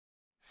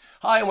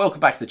Hi and welcome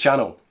back to the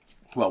channel.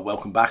 Well,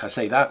 welcome back, I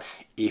say that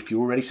if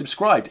you're already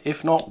subscribed.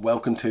 If not,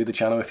 welcome to the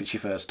channel if it's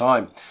your first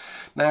time.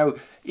 Now,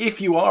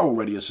 if you are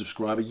already a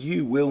subscriber,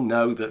 you will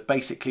know that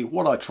basically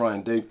what I try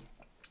and do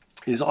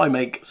is I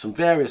make some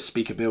various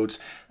speaker builds,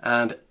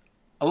 and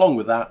along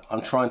with that, I'm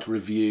trying to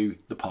review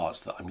the parts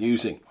that I'm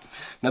using.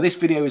 Now, this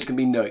video is going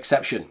to be no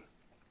exception.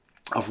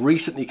 I've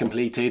recently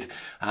completed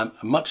a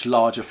much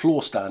larger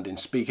floor stand in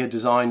speaker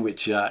design,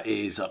 which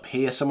is up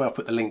here somewhere. I'll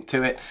put the link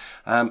to it.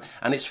 And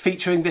it's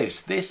featuring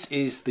this. This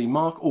is the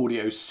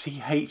Markaudio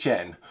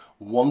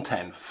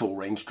CHN-110 full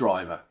range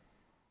driver.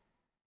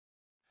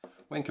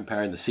 When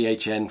comparing the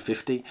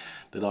CHN-50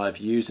 that I've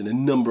used in a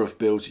number of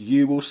builds,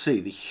 you will see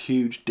the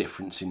huge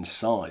difference in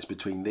size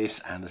between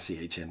this and the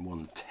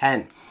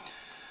CHN-110.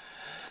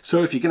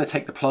 So if you're going to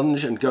take the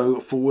plunge and go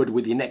forward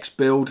with your next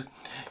build,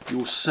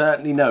 you'll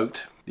certainly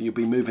note that you'll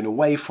be moving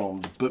away from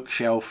the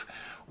bookshelf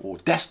or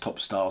desktop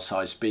style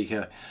size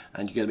speaker,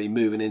 and you're going to be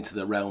moving into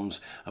the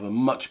realms of a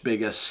much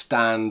bigger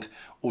stand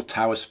or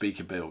tower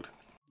speaker build.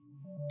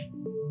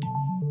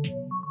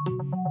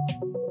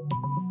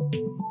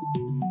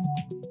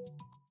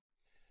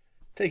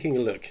 Taking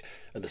a look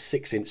at the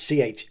 6-inch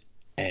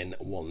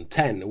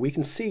CHN-110, we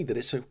can see that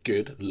it's a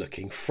good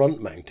looking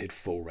front mounted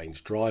full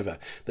range driver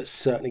that's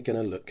certainly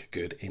going to look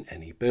good in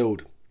any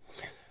build.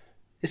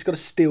 It's got a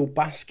steel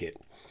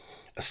basket,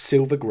 a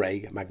silver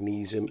grey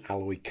magnesium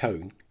alloy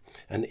cone,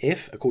 and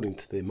if, according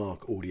to the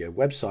Markaudio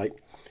website,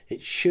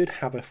 it should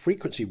have a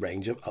frequency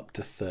range of up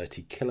to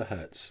 30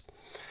 kHz.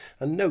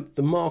 And note,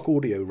 the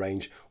Markaudio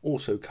range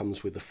also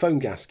comes with the foam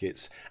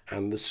gaskets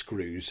and the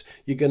screws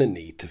you're going to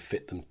need to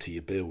fit them to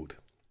your build.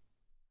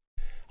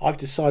 I've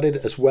decided,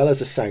 as well as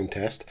a sound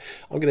test,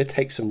 I'm going to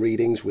take some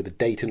readings with the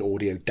Dayton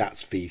Audio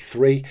DATS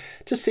V3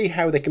 to see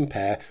how they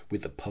compare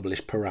with the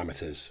published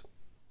parameters.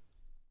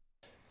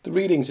 The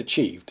readings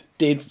achieved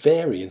did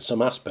vary in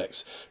some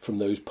aspects from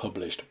those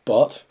published,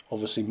 but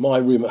obviously my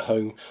room at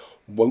home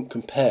won't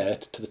compare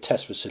to the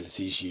test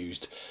facilities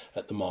used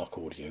at the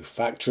Markaudio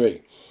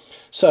factory.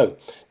 So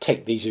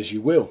take these as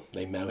you will.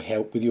 They may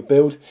help with your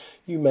build.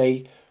 You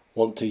may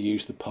want to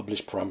use the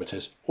published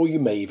parameters, or you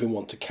may even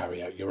want to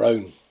carry out your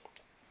own.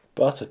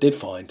 But I did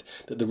find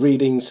that the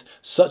readings,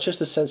 such as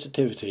the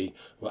sensitivity,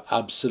 were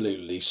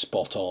absolutely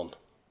spot on.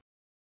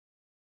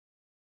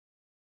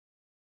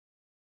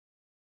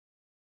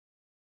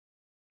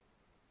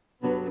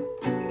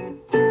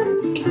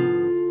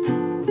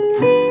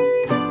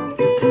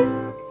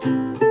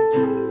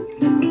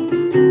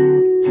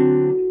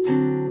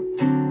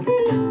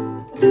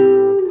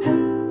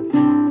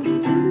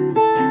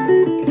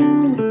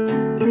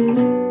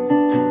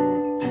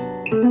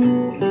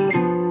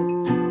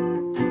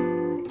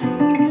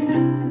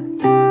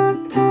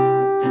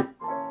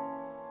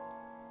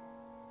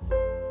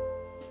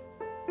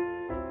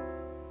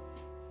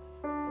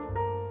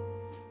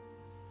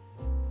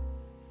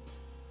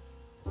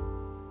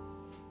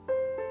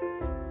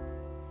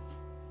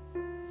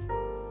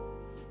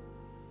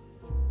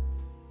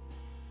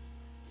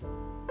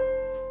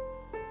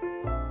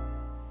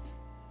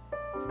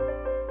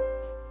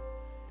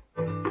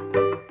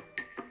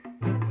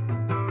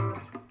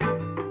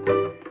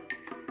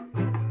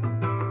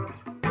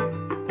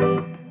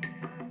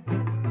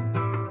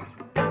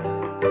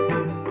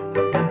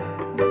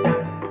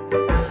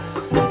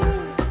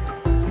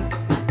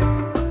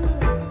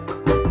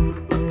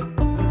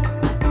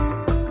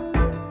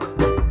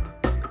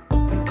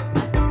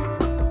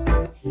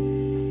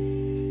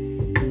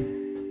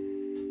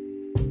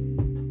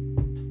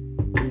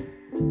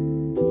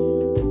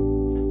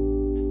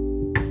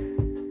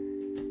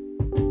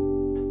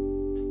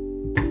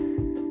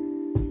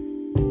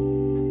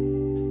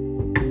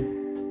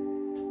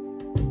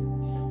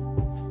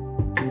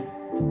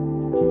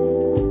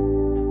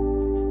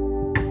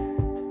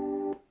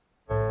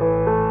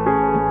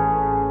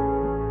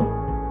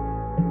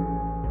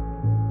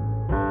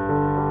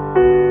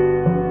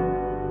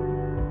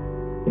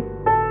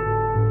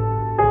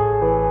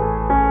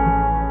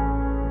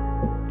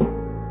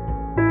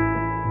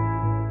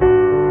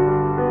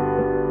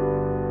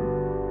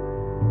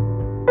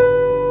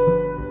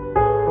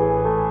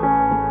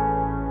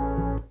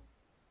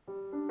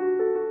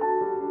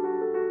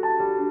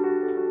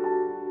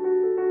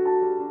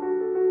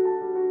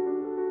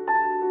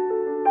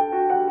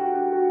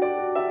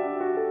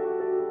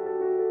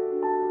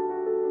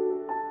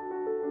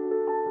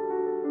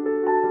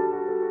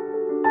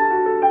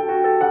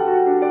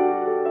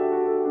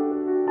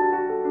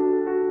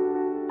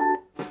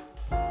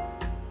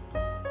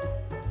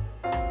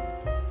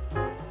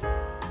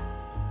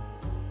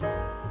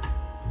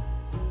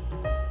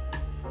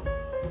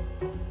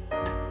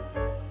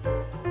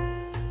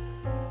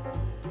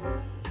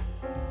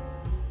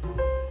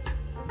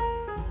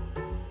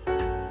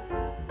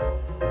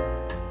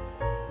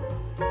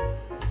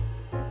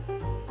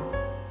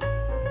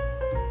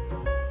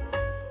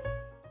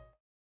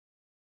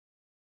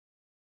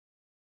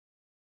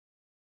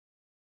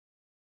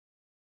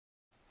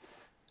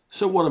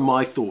 So what are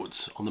my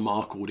thoughts on the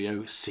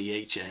Markaudio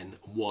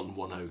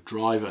CHN-110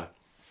 driver?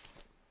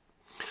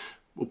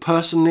 Well,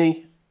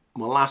 personally,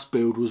 my last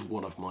build was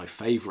one of my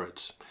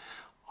favourites.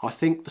 I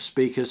think the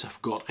speakers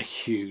have got a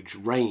huge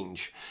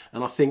range,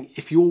 and I think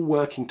if you're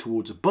working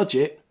towards a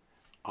budget,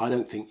 I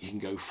don't think you can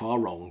go far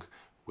wrong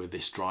with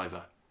this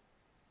driver.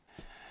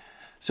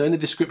 So in the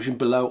description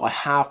below, I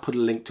have put a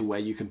link to where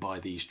you can buy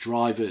these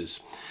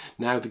drivers.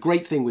 Now, the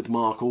great thing with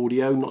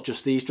Markaudio, not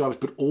just these drivers,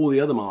 but all the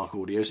other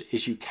Markaudios,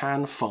 is you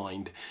can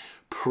find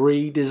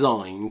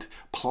pre-designed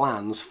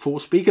plans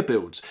for speaker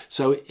builds.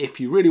 So if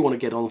you really want to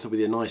get onto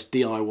with a nice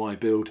DIY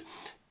build,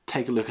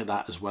 take a look at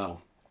that as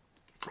well.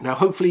 Now,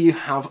 hopefully you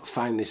have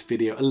found this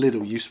video a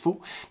little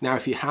useful. Now,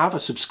 if you have, a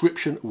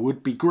subscription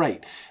would be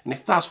great. And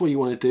if that's what you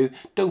want to do,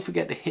 don't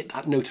forget to hit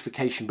that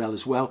notification bell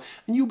as well,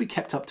 and you'll be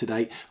kept up to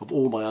date of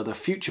all my other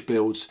future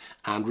builds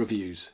and reviews.